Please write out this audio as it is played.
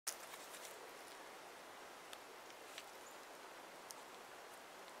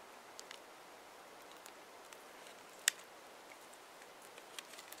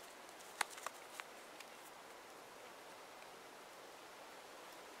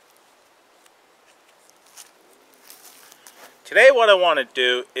Today what I want to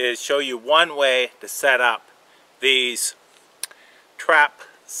do is show you one way to set up these trap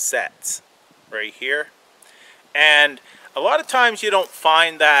sets right here. And a lot of times you don't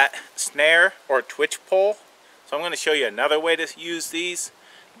find that snare or twitch pole, so I'm going to show you another way to use these,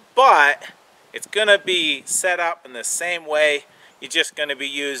 but it's going to be set up in the same way. You're just going to be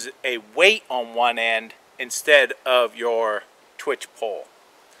using a weight on one end instead of your twitch pole.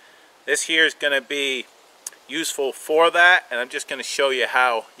 This here is going to be useful for that, and I'm just going to show you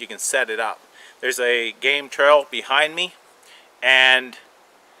how you can set it up. There's a game trail behind me, and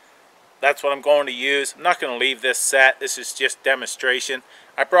that's what I'm going to use. I'm not going to leave this set. This is just demonstration.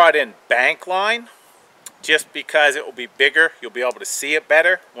 I brought in bank line just because it will be bigger. You'll be able to see it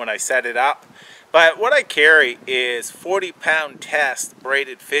better when I set it up. But what I carry is 40-pound test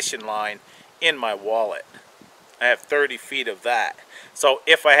braided fishing line in my wallet. I have 30 feet of that. So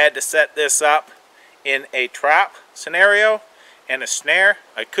if I had to set this up in a trap scenario and a snare,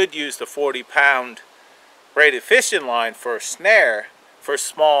 I could use the 40-pound braided fishing line for a snare for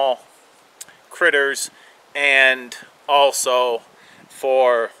small critters and also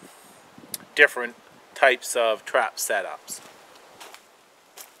for different types of trap setups.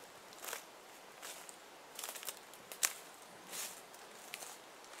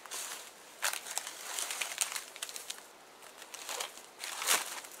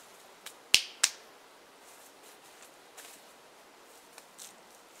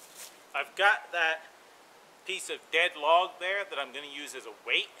 I've got that piece of dead log there that I'm going to use as a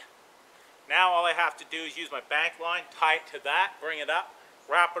weight. Now all I have to do is use my bank line, tie it to that, bring it up,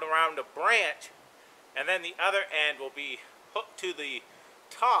 wrap it around a branch, and then the other end will be hooked to the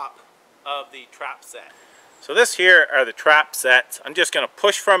top of the trap set. So this here are the trap sets. I'm just going to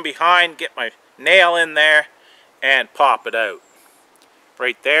push from behind, get my nail in there, and pop it out.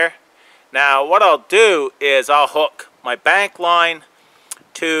 Right there. Now what I'll do is I'll hook my bank line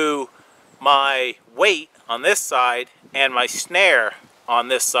to my weight on this side and my snare on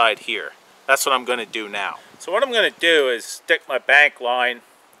this side here. That's what I'm going to do now. So what I'm going to do is stick my bank line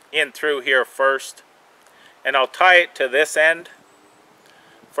in through here first, and I'll tie it to this end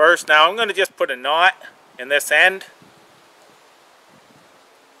first. Now I'm going to just put a knot in this end.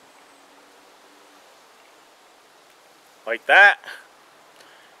 Like that.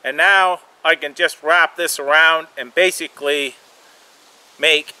 And now I can just wrap this around and basically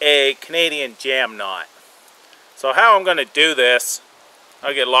make a Canadian jam knot. So how I'm going to do this,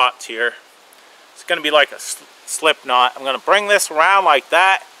 I'll get lots here. It's going to be like a slip knot. I'm going to bring this around like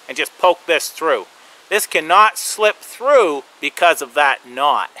that and just poke this through. This cannot slip through because of that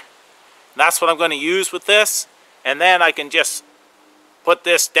knot. That's what I'm going to use with this, and then I can just put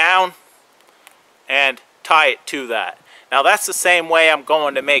this down and tie it to that. Now that's the same way I'm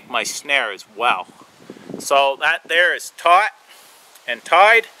going to make my snare as well. So that there is taut and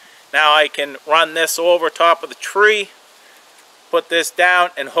tied. Now I can run this over top of the tree, put this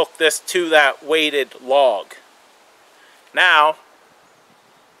down, and hook this to that weighted log. Now,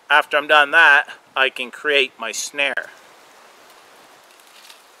 after I'm done that, I can create my snare.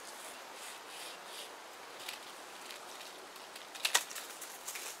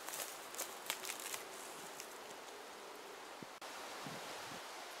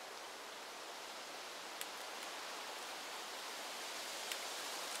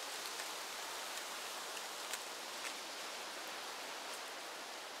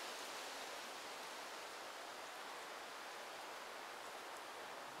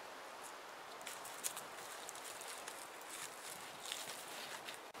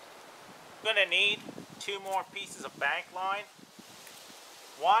 I'm going to need 2 more pieces of bank line.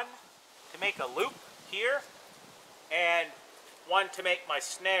 One to make a loop here, and one to make my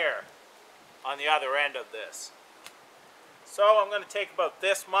snare on the other end of this. So I'm going to take about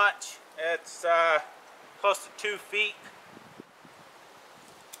this much. It's close to 2 feet.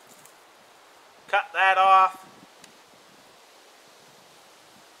 Cut that off.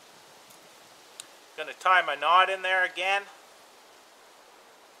 Going to tie my knot in there again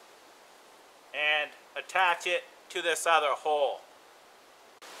and attach it to this other hole.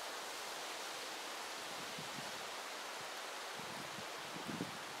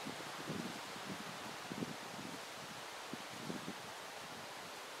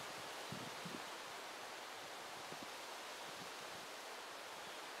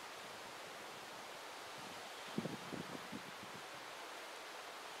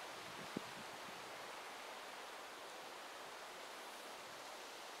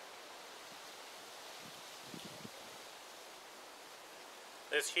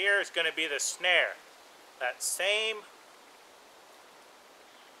 This here is going to be the snare. That same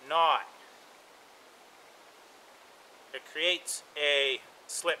knot. it creates a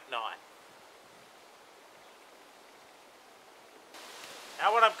slip knot.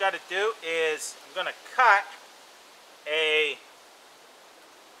 Now what I've got to do is I'm going to cut a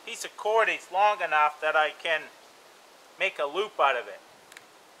piece of cordage long enough that I can make a loop out of it.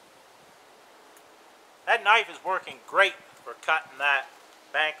 That knife is working great for cutting that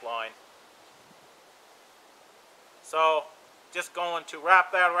bank line. So just going to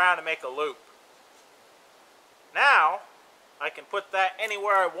wrap that around and make a loop. Now I can put that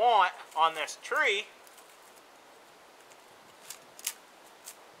anywhere I want on this tree.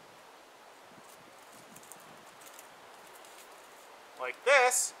 Like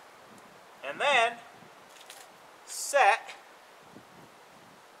this, and then set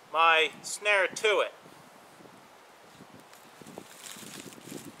my snare to it.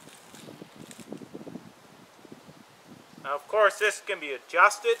 Now of course this can be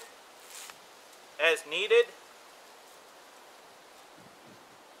adjusted as needed.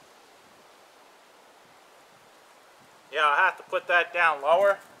 Yeah, I'll have to put that down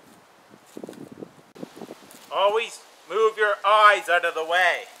lower. Always move your eyes out of the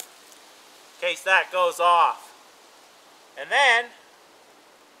way in case that goes off. And then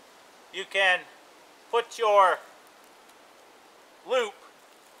you can put your loop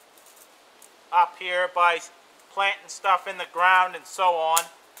up here by planting stuff in the ground and so on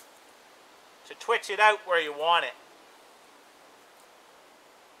to twitch it out where you want it.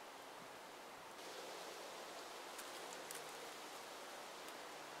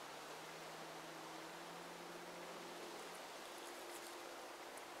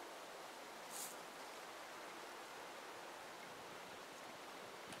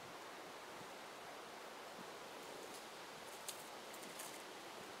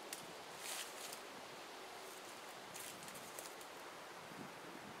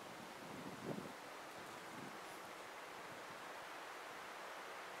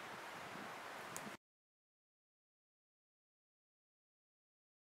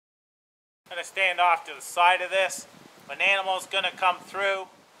 I'm going to stand off to the side of this. An animal's going to come through.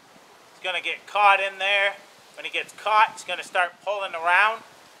 He's going to get caught in there. When he gets caught, he's going to start pulling around.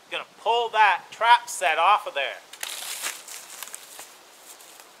 He's going to pull that trap set off of there.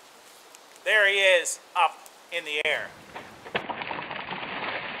 There he is up in the air.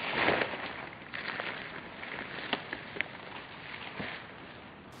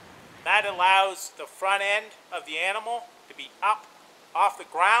 That allows the front end of the animal to be up off the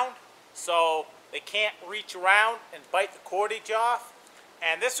ground, so they can't reach around and bite the cordage off.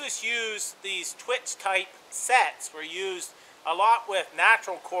 And this was used, these twitch type sets were used a lot with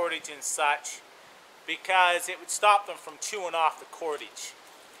natural cordage and such because it would stop them from chewing off the cordage.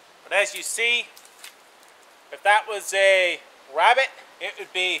 But as you see, if that was a rabbit, it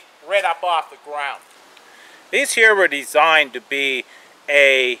would be right up off the ground. These here were designed to be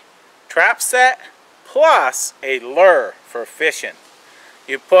a trap set plus a lure for fishing.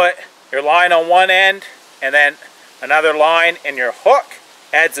 You put your line on one end and then another line, and your hook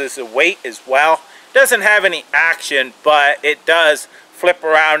adds as a weight as well. Doesn't have any action, but it does flip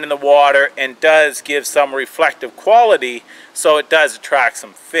around in the water and does give some reflective quality, so it does attract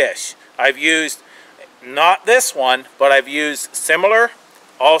some fish. I've used, not this one, but I've used similar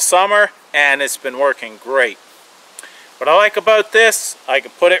all summer and it's been working great. What I like about this, I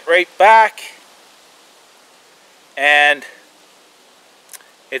can put it right back and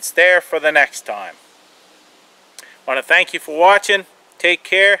it's there for the next time. I want to thank you for watching. Take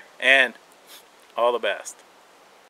care and all the best.